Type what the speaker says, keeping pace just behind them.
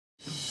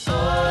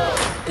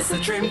a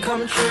dream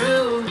come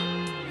true.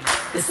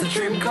 It's a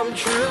dream come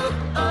true.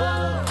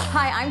 Oh.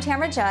 Hi, I'm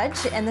Tamra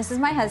Judge, and this is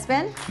my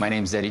husband. My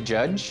name's Eddie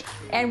Judge.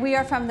 And we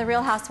are from the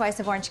Real Housewives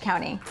of Orange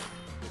County.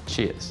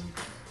 She is.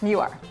 You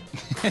are.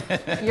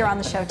 You're on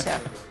the show, too.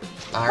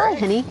 All right,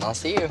 honey. I'll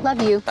see you.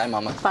 Love you. Bye,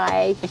 Mama.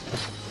 Bye.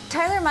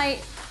 Tyler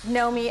might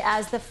know me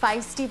as the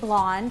feisty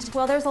blonde.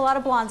 Well, there's a lot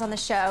of blondes on the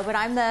show, but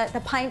I'm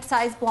the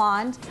pint-sized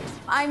blonde.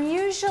 I'm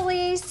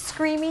usually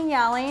screaming,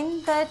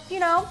 yelling, but, you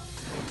know,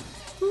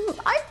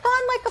 I've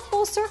gone like a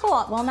full circle.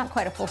 Well, not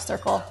quite a full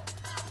circle.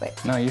 Wait.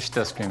 No, you're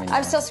still screaming.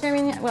 I'm still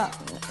screaming. Well,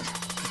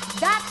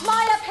 that's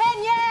my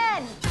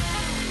opinion!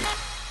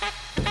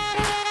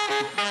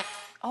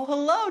 Oh,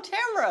 hello,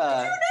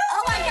 Tamra.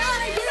 Oh my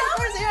God, I did it!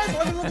 Yes,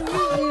 wonderful to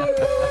meet you.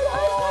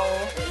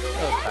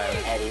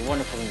 Oh, Eddie,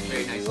 wonderful to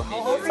meet you.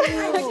 How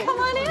are you? Come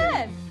on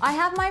in. I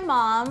have my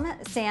mom,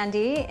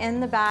 Sandy, in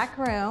the back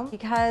room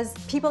because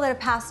people that have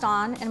passed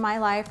on in my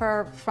life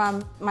are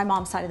from my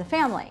mom's side of the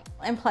family.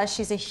 And plus,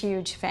 she's a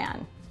huge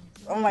fan.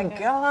 Oh my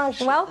gosh.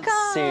 Welcome.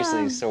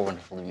 Seriously, so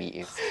wonderful to meet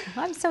you.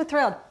 I'm so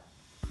thrilled.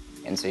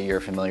 And so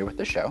you're familiar with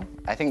the show.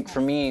 I think for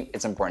me,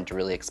 it's important to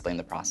really explain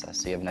the process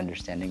so you have an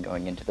understanding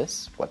going into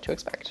this, what to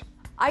expect.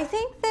 I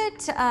think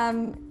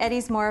that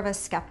Eddie's more of a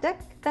skeptic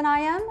than I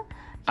am.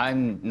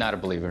 I'm not a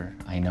believer.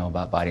 I know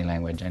about body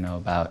language. I know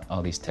about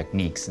all these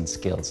techniques and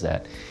skills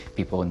that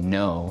people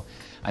know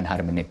on how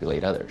to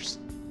manipulate others.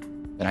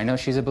 But I know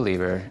she's a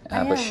believer, but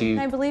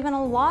I believe in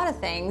a lot of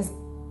things.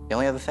 The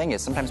only other thing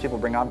is sometimes people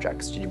bring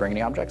objects. Did you bring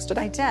any objects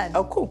today? I did.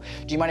 Oh, cool.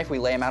 Do you mind if we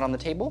lay them out on the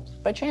table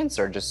by chance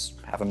or just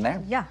have them there?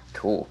 Yeah.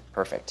 Cool,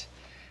 perfect.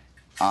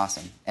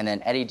 Awesome. And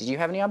then Eddie, did you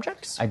have any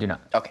objects? I do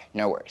not. Okay,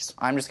 no worries.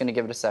 I'm just gonna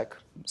give it a sec,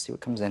 see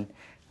what comes in.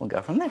 We'll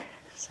go from there.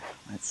 So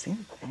let's see,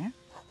 there.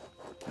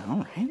 All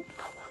right. There.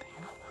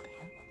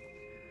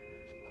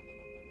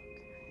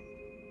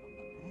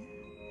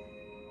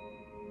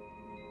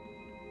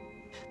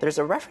 There's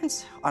a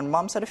reference on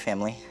Mom's side of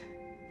family.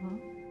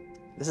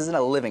 This is in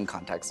a living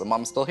context, so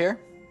Mom's still here?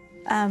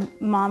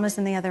 Mom is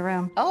in the other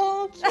room.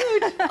 Oh,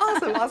 cute.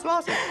 Awesome, awesome,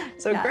 awesome.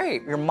 So Yeah.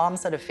 great. Your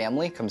mom's side of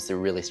family comes through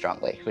really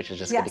strongly, which is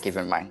just good to Yes. keep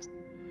in mind.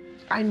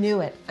 I knew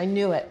it. I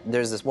knew it.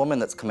 There's this woman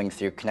that's coming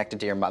through connected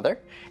to your mother,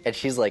 and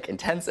she's like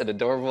intense and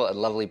adorable and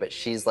lovely, but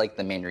she's like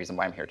the main reason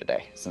why I'm here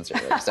today,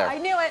 sincerely. So I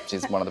knew it.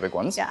 She's one of the big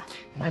ones. Yeah.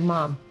 My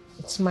mom.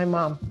 It's my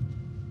mom.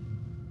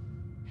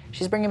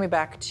 She's bringing me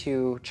back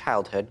to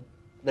childhood.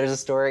 There's a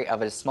story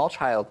of a small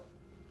child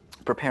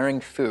preparing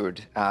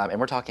food, and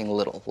we're talking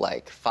little,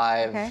 like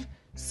 5, Okay.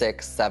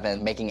 6,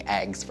 7, making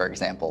eggs, for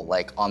example,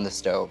 like on the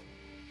stove.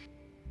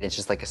 It's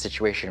just like a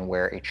situation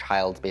where a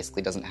child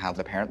basically doesn't have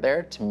the parent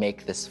there to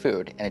make this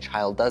food, and a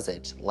child does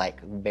it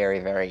like very,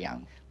 very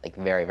young, like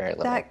very, very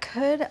little. That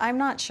could, I'm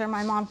not sure,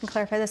 my mom can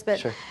clarify this, but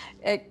Sure.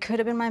 it could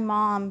have been my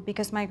mom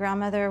because my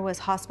grandmother was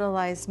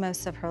hospitalized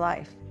most of her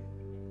life.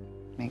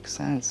 Makes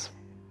sense.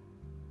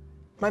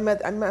 My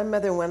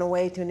mother went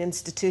away to an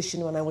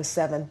institution when I was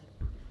 7.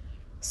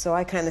 So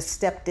I kind of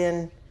stepped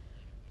in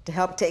to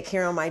help take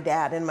care of my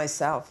dad and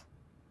myself.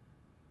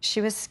 She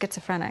was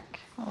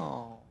schizophrenic.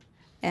 Oh.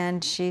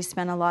 And she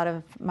spent a lot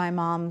of my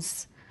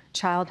mom's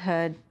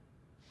childhood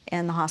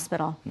in the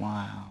hospital.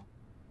 Wow.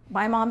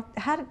 My mom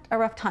had a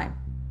rough time.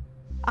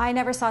 I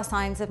never saw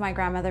signs of my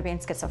grandmother being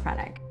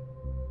schizophrenic.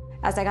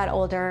 As I got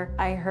older,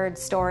 I heard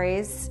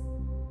stories.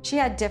 She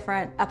had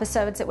different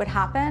episodes that would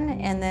happen,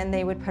 and then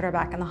they would put her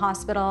back in the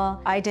hospital.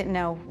 I didn't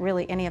know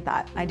really any of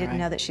that. I didn't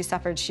know that she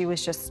suffered. She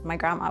was just my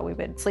grandma. We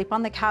would sleep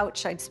on the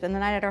couch. I'd spend the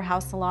night at her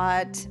house a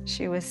lot.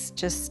 She was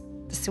just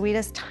the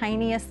sweetest,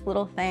 tiniest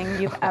little thing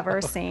you've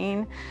ever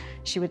seen.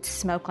 She would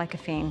smoke like a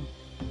fiend.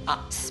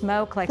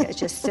 Smoke like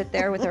just sit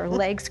there with her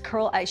legs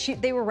curled.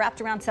 They were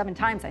wrapped around 7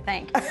 times, I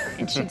think.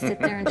 And she'd sit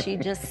there and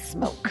she'd just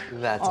smoke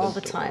That's all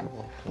the time.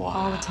 Wow.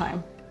 All the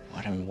time.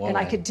 What a woman. And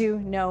I could do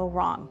no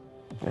wrong.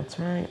 That's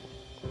right.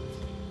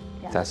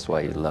 That's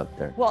why you loved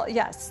her. Well,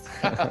 yes.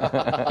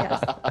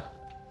 Yes.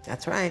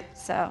 That's right.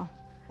 So,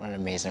 What an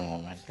amazing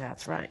woman.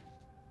 That's right.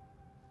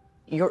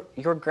 Your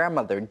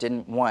grandmother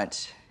didn't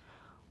want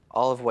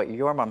all of what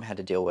your mom had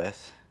to deal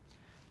with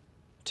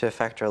to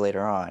affect her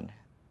later on.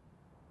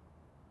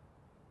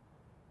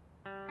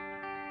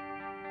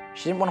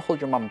 She didn't want to hold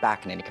your mom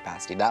back in any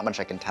capacity. That much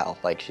I can tell.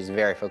 Like, she's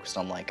very focused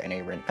on, like, I know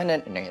you were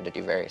independent, I know you had to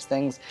do various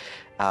things.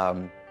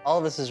 All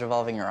of this is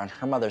revolving around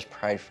her mother's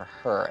pride for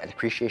her and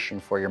appreciation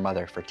for your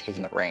mother for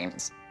taking the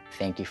reins.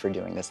 Thank you for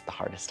doing this at the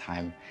hardest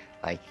time.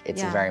 Like,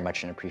 it's Yeah. very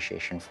much an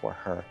appreciation for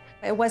her.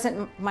 it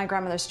wasn't my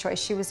grandmother's choice.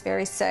 She was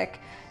very sick.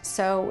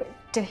 So,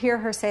 to hear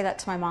her say that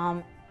to my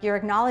mom, you're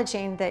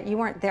acknowledging that you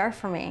weren't there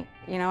for me.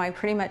 You know, I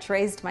pretty much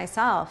raised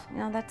myself. You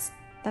know, that's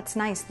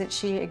nice that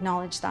she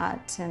acknowledged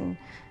that, and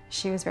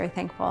she was very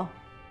thankful.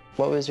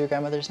 What was your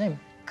grandmother's name?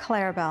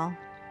 Clarabelle.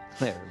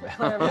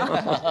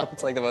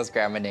 It's like the most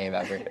grandma name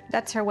ever.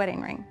 That's her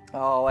wedding ring.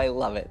 Oh, I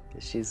love it.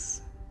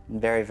 She's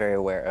very, very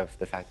aware of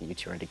the fact that you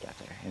two are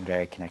together and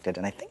very connected.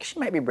 And I think she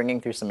might be bringing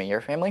through some of your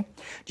family.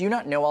 Do you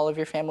not know all of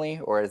your family?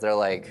 Or is there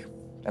like,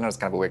 I know it's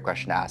kind of a weird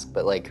question to ask,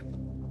 but like,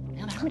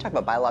 man, how do we talk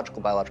about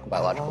biological?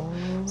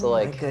 Oh, So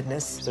like, my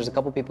goodness. So there's a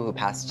couple people who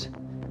passed,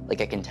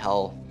 like I can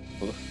tell,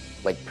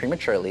 like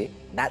prematurely.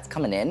 That's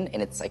coming in,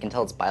 and I can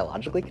tell it's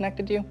biologically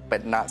connected to you,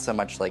 but not so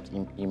much like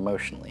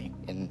emotionally.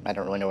 And I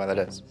don't really know why that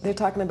is. They're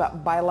talking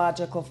about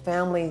biological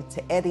family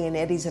to Eddie, and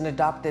Eddie's an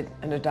adopted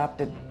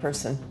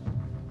person.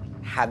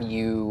 Have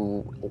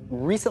you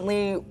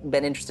recently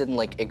been interested in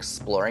like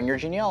exploring your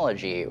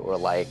genealogy or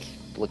like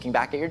looking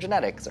back at your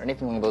genetics or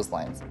anything along those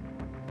lines?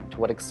 To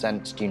what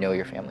extent do you know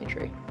your family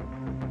tree?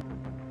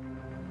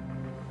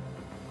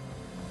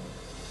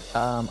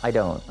 I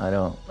don't.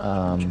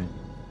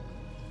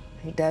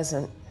 He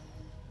doesn't.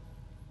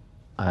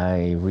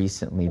 I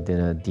recently did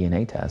a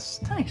DNA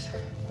test. Nice.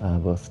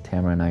 Both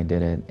Tamra and I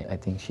did it. I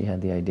think she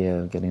had the idea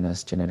of getting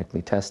us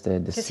genetically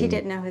tested to see. Because he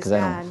didn't know his Because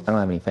dad. I don't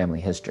have any family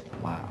history.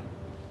 Wow.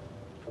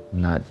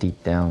 Not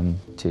deep down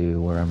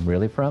to where I'm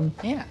really from.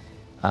 Yeah.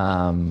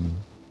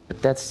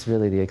 But that's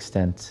really the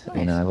extent. Nice.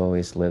 You know, I've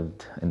always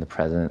lived in the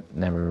present,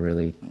 never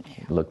really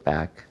looked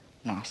back.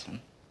 Awesome.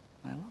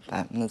 I love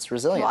that. And it's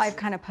resilience. Well, I've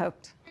kind of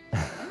poked.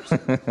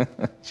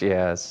 She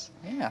has.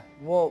 Yeah.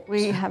 Well,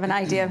 We have an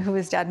idea of who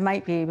his dad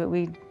might be, but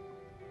we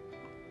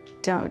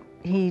don't.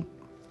 He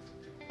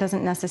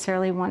doesn't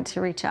necessarily want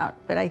to reach out,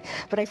 but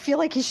I feel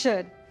like he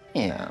should.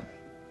 yeah.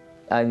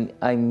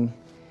 I'm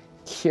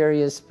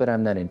curious, but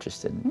I'm not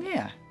interested.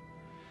 Yeah.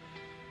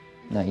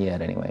 Not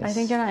yet, anyways. I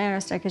think you're not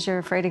interested because you're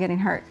afraid of getting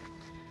hurt.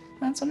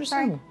 That's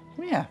understandable.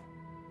 Yeah.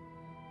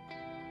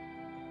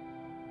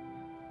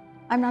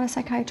 I'm not a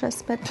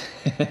psychiatrist, but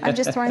I'm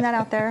just throwing that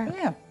out there.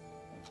 Yeah.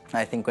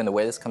 I think when the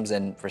way this comes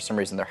in, for some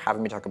reason, they're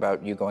having me talk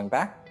about you going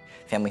back,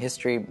 family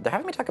history. They're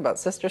having me talk about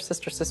sister.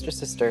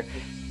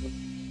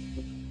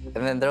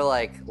 And then they're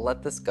like,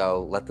 let this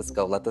go.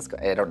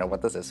 I don't know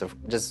what this is, so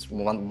just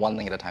one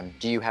thing at a time.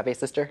 Do you have a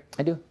sister?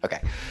 I do. Okay.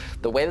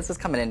 The way this is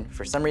coming in,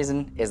 for some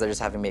reason, is they're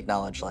just having me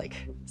acknowledge, like,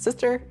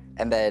 sister,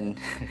 and then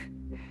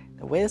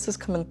the way this is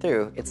coming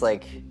through, it's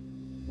like,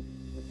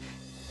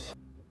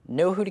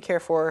 know who to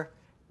care for,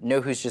 know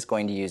who's just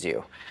going to use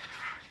you.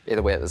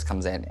 The way that this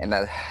comes in, and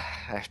that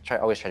I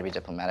always try to be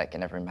diplomatic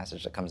in every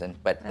message that comes in,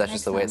 but that's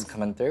just the way it's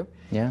coming through.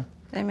 Yeah.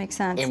 That makes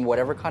sense. In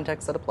whatever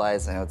context that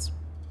applies, I know it's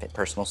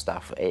personal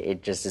stuff.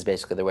 It just is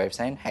basically the way of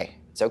saying, hey,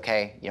 it's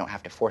okay. You don't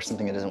have to force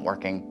something that isn't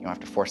working. You don't have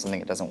to force something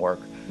that doesn't work.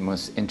 The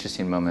most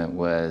interesting moment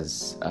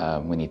was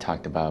when he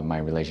talked about my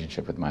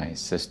relationship with my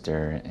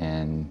sister,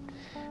 and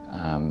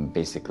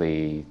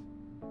basically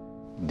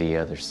the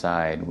other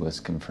side was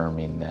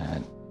confirming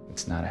that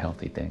it's not a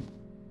healthy thing.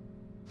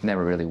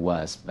 Never really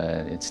was,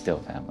 but it's still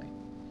family.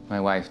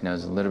 My wife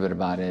knows a little bit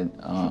about it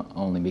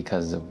only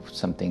because of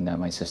something that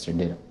my sister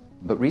did.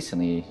 But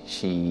recently,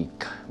 she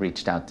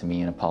reached out to me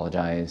and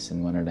apologized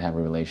and wanted to have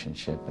a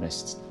relationship, but I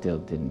still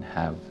didn't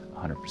have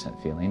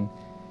 100% feeling.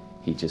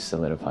 He just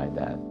solidified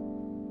that.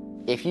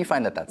 If you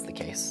find that that's the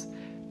case,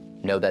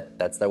 know that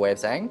that's their way of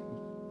saying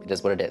it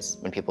is what it is.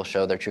 When people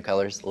show their true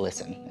colors,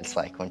 listen. It's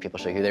like when people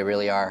show who they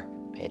really are,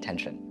 pay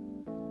attention.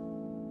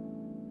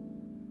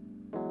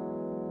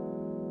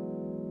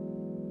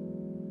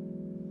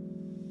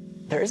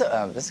 There is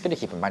a, this is good to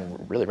keep in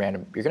mind, really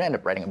random. You're gonna end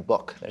up writing a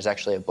book. There's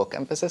actually a book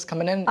emphasis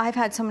coming in. I've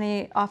had so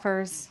many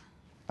offers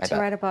to bet.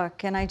 write a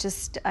book, and I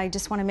just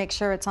want to make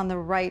sure it's on the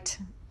right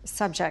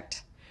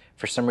subject.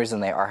 For some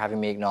reason, they are having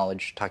me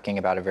acknowledge talking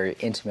about a very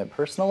intimate,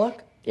 personal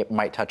look. It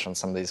might touch on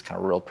some of these kind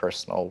of real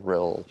personal,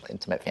 real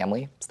intimate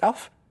family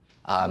stuff.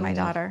 My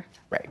daughter.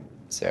 Right.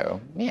 So,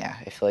 yeah,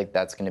 I feel like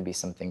that's gonna be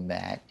something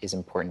that is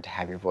important to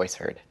have your voice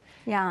heard.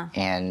 Yeah.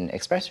 And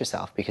express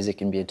yourself, because it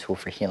can be a tool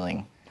for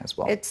healing as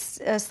well.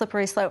 It's a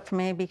slippery slope for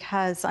me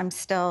because I'm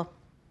still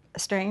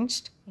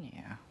estranged.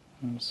 Yeah,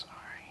 I'm sorry.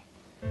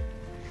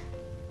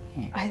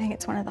 I think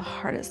it's one of the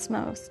hardest,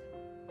 most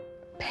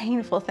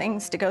painful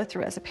things to go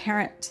through as a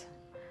parent.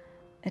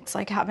 It's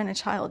like having a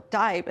child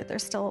die, but they're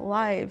still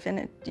alive,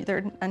 and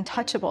they're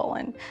untouchable,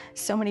 and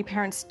so many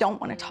parents don't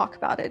want to talk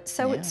about it.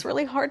 So it's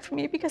really hard for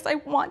me because I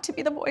want to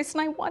be the voice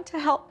and I want to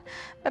help,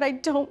 but I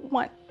don't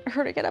want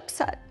her to get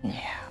upset.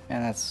 Yeah,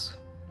 and that's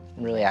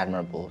really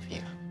admirable of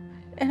you.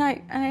 And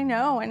I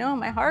know in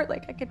my heart,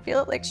 like I could feel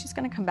it, like she's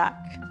gonna come back.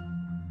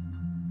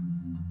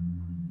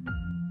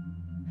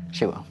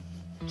 She will,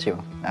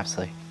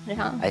 absolutely.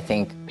 Yeah. I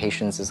think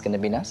patience is going to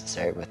be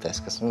necessary with this,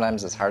 because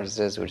sometimes, as hard as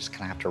it is, we just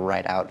kind of have to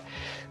ride out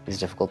these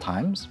difficult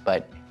times,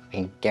 but I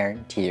can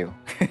guarantee you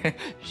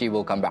she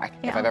will come back.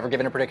 Yeah. If I've ever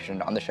given a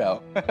prediction on the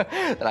show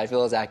that I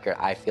feel is accurate,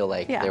 I feel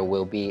like Yeah. there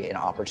will be an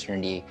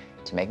opportunity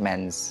to make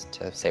amends,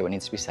 to say what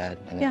needs to be said,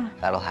 and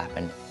that'll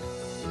happen.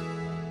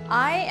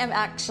 I am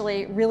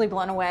actually really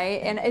blown away,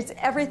 and it's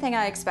everything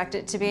I expect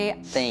it to be.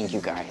 Thank you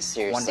guys,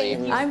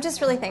 seriously. I'm just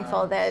really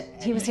thankful that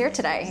he was here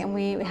today, and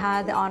we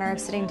had the honor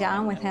of sitting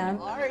down with him.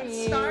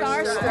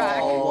 Starstruck.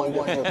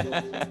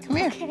 Come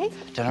here. Okay.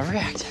 Don't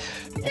overreact.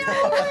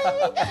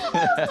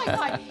 Oh my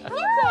God.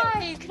 You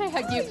guys, can I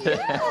hug you?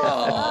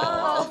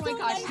 Oh, my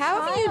gosh.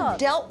 How have you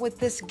dealt with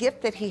this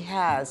gift that he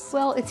has?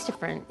 Well, it's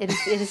different. It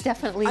is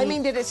definitely. I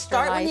mean, did it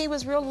start when he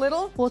was real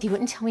little? Well, he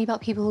wouldn't tell me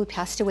about people who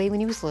passed away when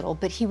he was little,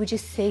 but he would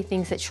just say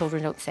things that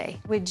children don't say.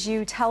 Would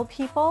you tell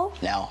people?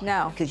 No.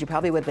 No. Because you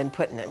probably would have been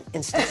put in an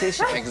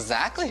institution.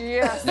 Exactly.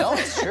 Yes. No,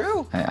 it's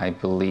true. I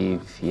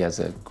believe he has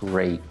a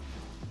great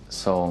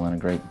soul and a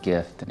great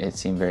gift. It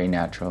seemed very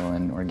natural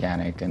and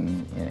organic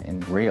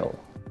and real.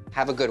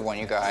 Have a good one,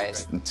 you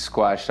guys. It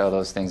squashed all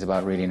those things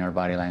about reading our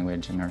body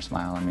language and our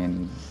smile. I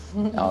mean,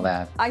 all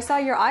that. I saw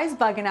your eyes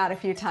bugging out a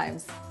few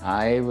times.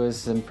 I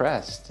was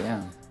impressed,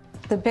 yeah.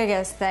 The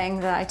biggest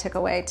thing that I took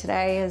away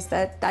today is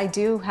that I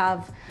do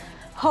have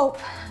hope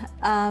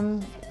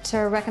to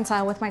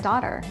reconcile with my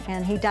daughter,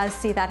 and he does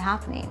see that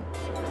happening.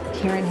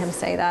 Hearing him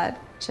say that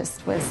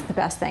just was the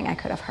best thing I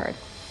could have heard.